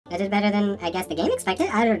I did better than, I guess, the game expected.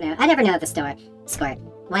 I don't know. I never know at the score.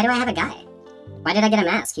 Why do I have a guy? Why did I get a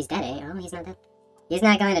mask? He's dead, eh? Oh, he's not dead. He's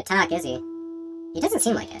not going to talk, is he? He doesn't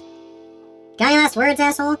seem like it. Got any last words,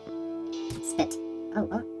 asshole? Spit. Oh,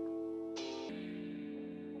 oh.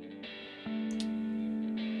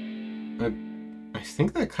 I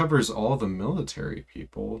think that covers all the military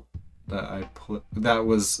people that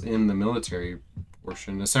was in the military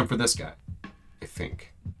portion, except for this guy. I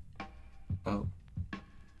think. Oh.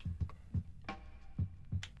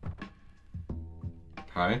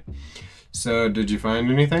 Hi. So, did you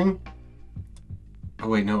find anything? Oh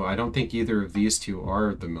wait, no, I don't think either of these two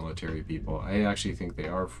are the military people. I actually think they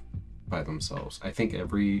are by themselves. I think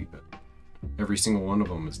every single one of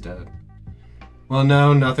them is dead. Well,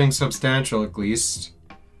 no, nothing substantial at least.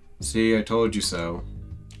 See, I told you so.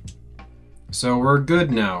 So we're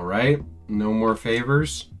good now, right? No more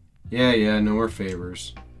favors? Yeah, no more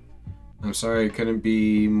favors. I'm sorry I couldn't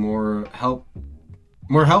be more help.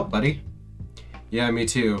 More help, buddy. Yeah, me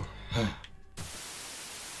too.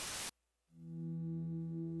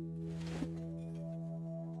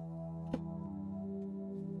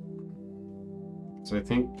 So I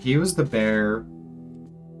think he was the bear.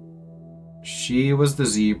 She was the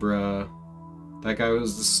zebra. That guy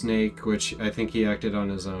was the snake, which I think he acted on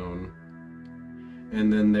his own.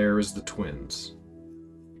 And then there was the twins.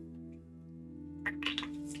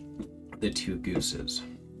 The two gooses.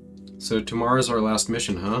 So tomorrow's our last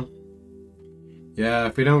mission, huh? Yeah,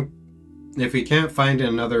 if we can't find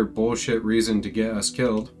another bullshit reason to get us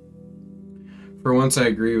killed. For once I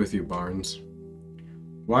agree with you, Barnes.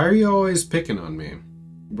 Why are you always picking on me?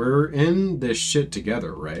 We're in this shit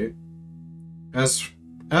together, right? As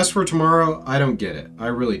for tomorrow, I don't get it. I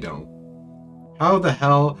really don't. How the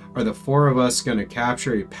hell are the four of us gonna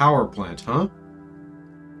capture a power plant, huh?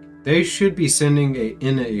 They should be sending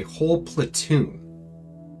in a whole platoon.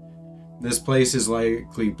 This place is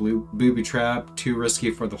likely booby-trapped, too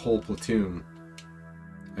risky for the whole platoon.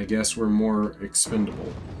 I guess we're more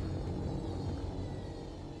expendable.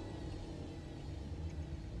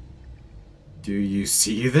 Do you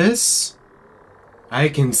see this? I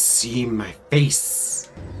can see my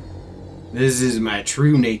face. This is my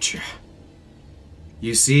true nature.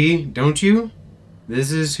 You see, don't you?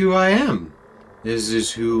 This is who I am. This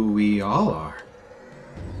is who we all are.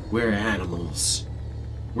 We're animals.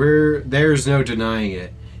 There's no denying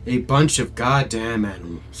it. A bunch of goddamn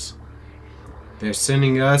animals. They're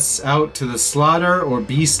sending us out to the slaughter or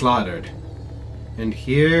be slaughtered. And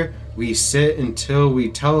here we sit until we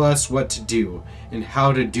tell us what to do and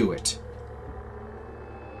how to do it.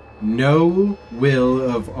 No will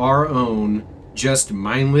of our own, just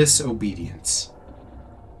mindless obedience.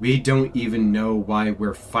 We don't even know why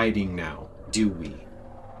we're fighting now, do we?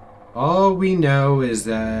 All we know is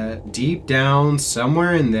that deep down,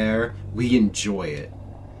 somewhere in there, we enjoy it.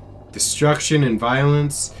 Destruction and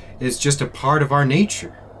violence is just a part of our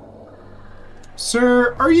nature.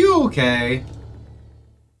 Sir, are you okay?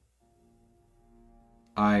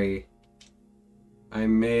 I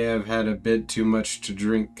may have had a bit too much to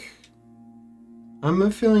drink. I'm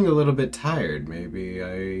feeling a little bit tired. Maybe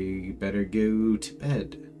I better go to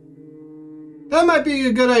bed. That might be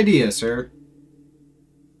a good idea, sir.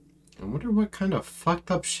 I wonder what kind of fucked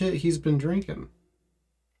up shit he's been drinking.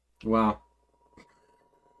 Wow.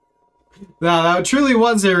 Now, that truly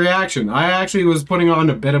was a reaction. I actually was putting on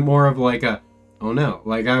a bit more of like a, oh no,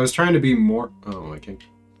 like I was trying to be more, oh, I can't.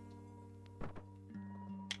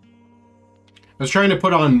 I was trying to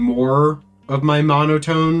put on more of my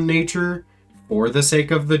monotone nature for the sake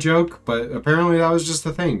of the joke, but apparently that was just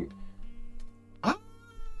the thing.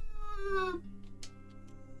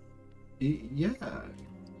 Yeah.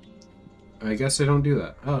 I guess I don't do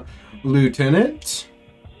that. Lieutenant?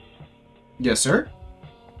 Yes, sir?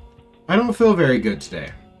 I don't feel very good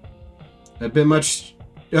today. A bit much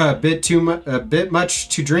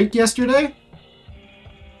to drink yesterday?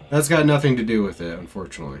 That's got nothing to do with it,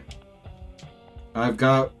 unfortunately. I've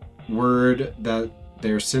got word that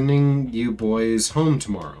they're sending you boys home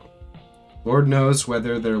tomorrow. Lord knows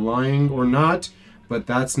whether they're lying or not, but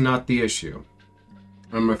that's not the issue.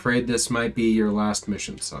 I'm afraid this might be your last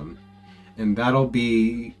mission, son. And they'll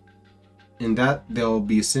be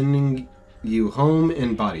sending you home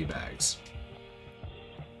in body bags.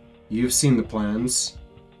 You've seen the plans,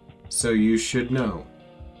 so you should know.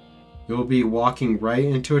 You'll be walking right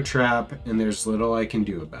into a trap, and there's little I can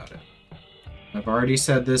do about it. I've already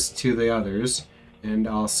said this to the others, and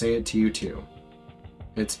I'll say it to you too.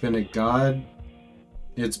 It's been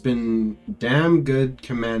damn good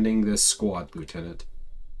commanding this squad, Lieutenant.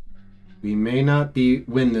 We may not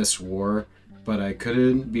win this war, but I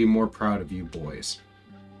couldn't be more proud of you boys.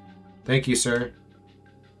 Thank you, sir.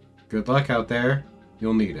 Good luck out there.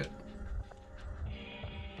 You'll need it.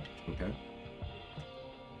 Okay.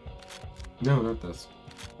 No, not this.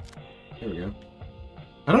 Here we go.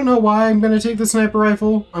 I don't know why I'm gonna take the sniper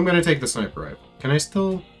rifle. I'm gonna take the sniper rifle. Can I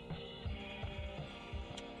still...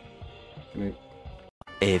 Can I...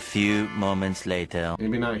 A few moments later.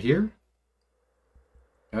 Maybe not here?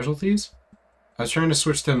 Casualties? I was trying to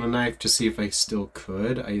switch to the knife to see if I still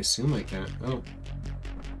could. I assume I can't. Oh.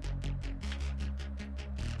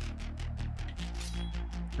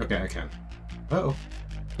 Okay, I can. Uh-oh.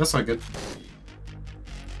 That's not good.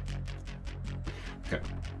 Okay.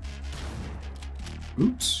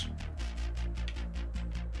 Oops.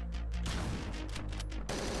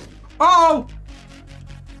 Oh!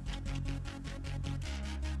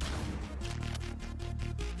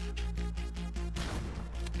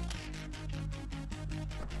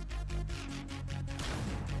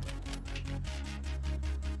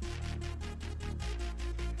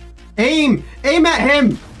 Aim! Aim at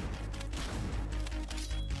him!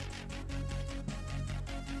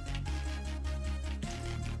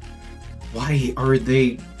 Why are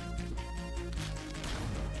they...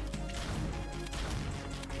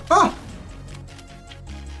 Ah!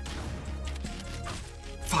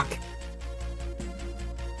 Fuck.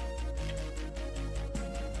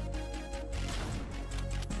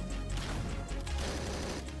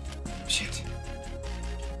 Shit.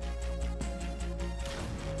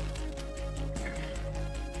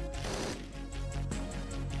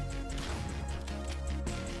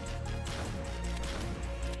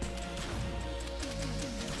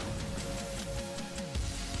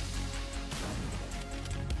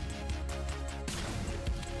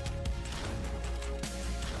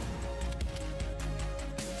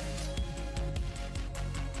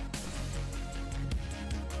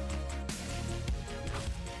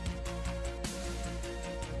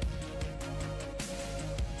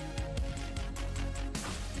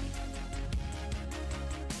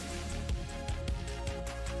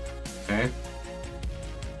 Okay.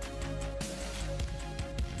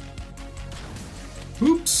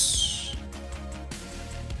 Oops.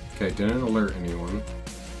 Okay, didn't alert anyone.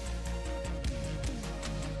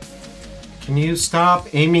 Can you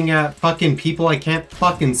stop aiming at fucking people I can't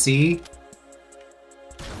fucking see?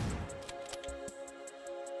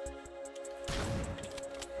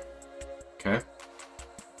 Okay.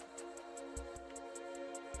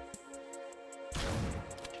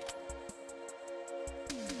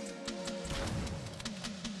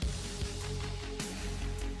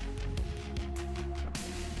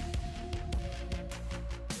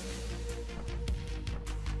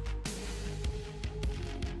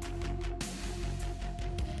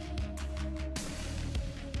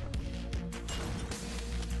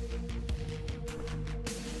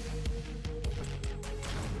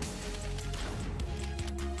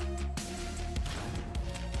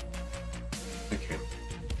 Okay.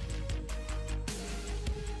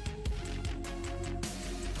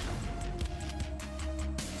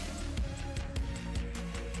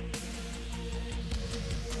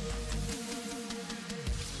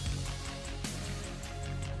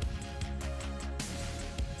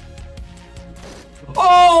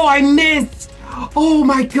 Oh, I missed! Oh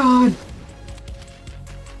my god!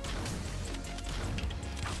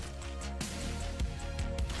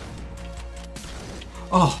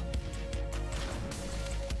 Oh.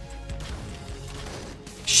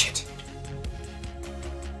 Shit.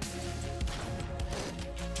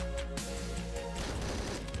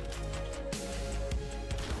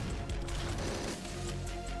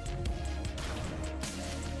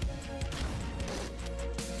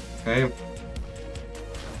 Okay.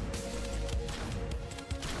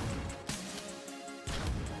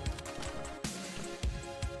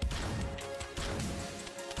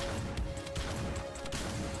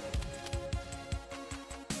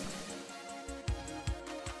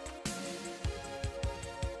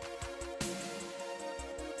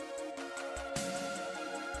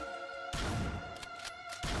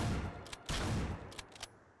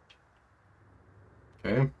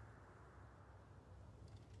 Okay.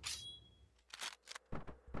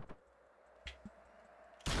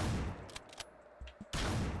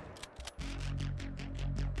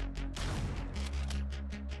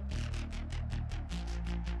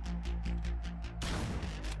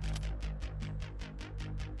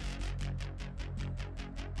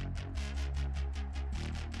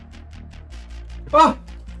 Ah!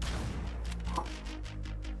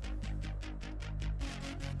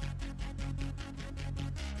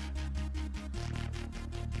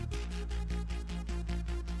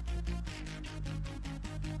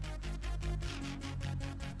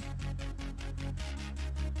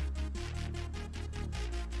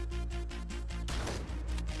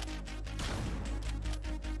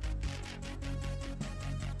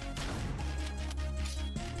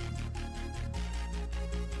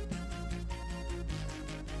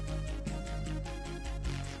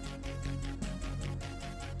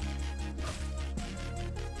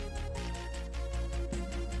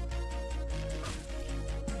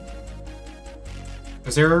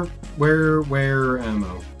 Is there... Where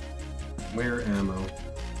ammo? Where ammo?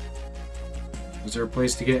 Is there a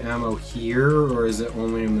place to get ammo here, or is it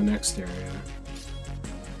only in the next area?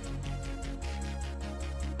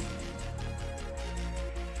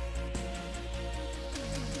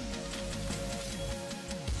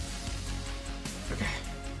 Okay.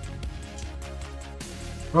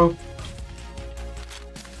 Oh.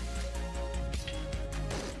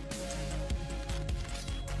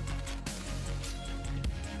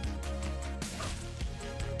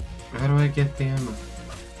 How do I get the ammo?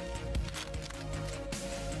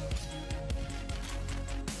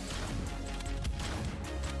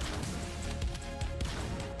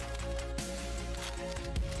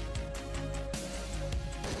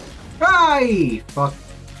 Hi! Fuck.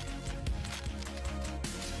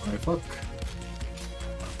 Why fuck?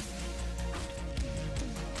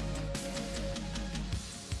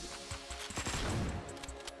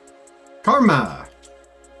 Karma!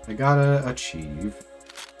 I gotta achieve.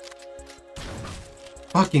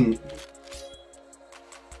 Fucking...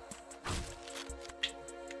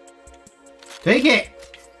 Take it!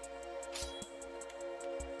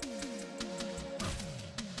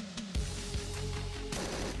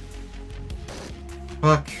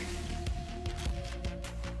 Fuck.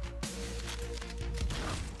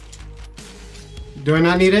 Do I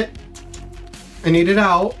not need it? I need it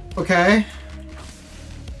out. Okay.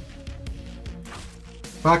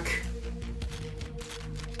 Fuck.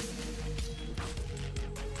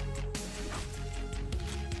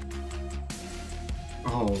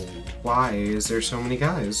 Oh, why is there so many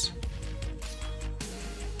guys?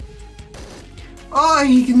 Oh,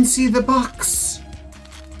 he can see the box.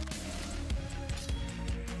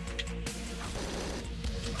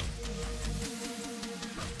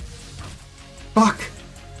 Fuck.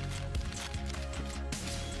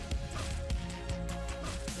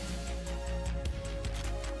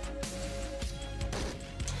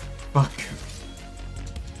 Fuck.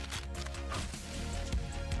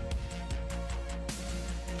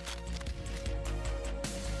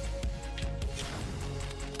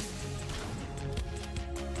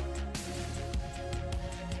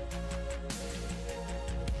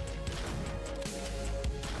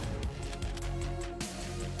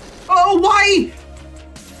 Oh, why?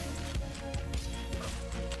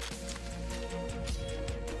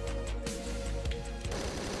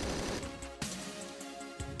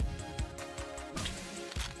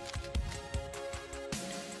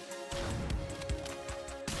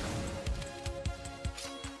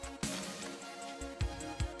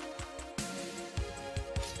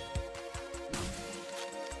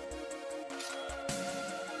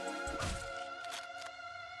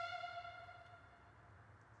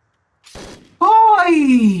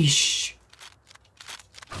 Oish!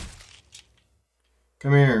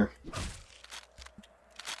 Come here.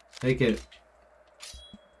 Take it.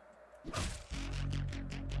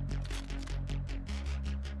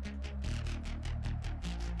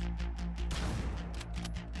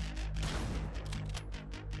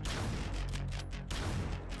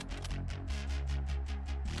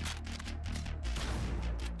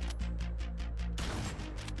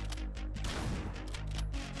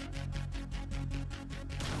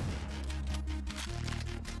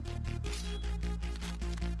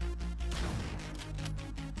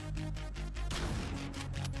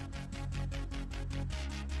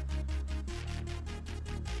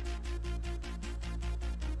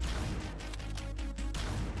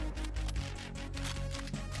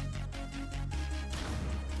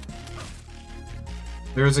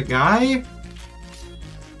 There's a guy?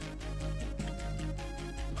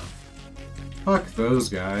 Fuck those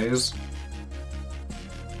guys.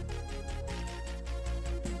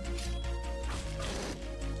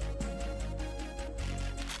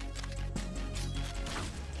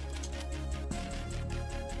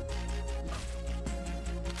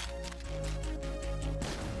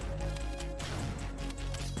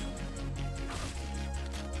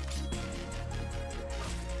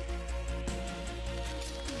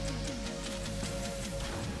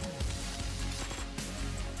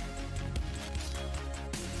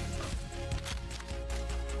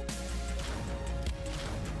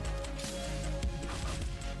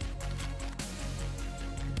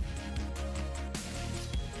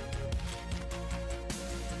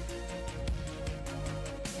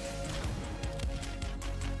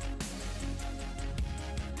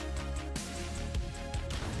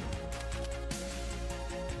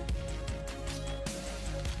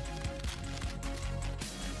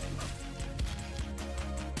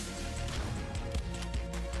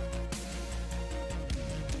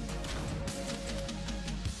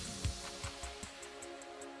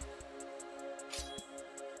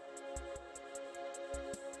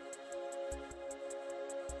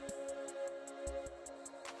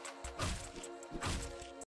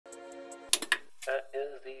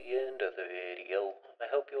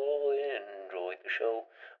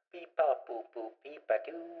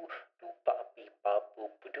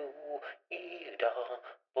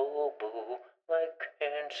 Boo boo. Like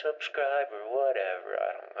and subscribe or whatever.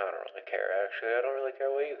 I don't really care. Actually, I don't really care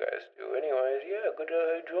what you guys do. Anyways, yeah,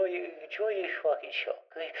 good. Enjoy your fucking show.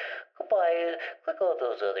 Okay? Goodbye. Click all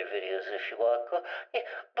those other videos if you want. Yeah,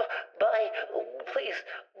 bye. Please,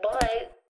 bye.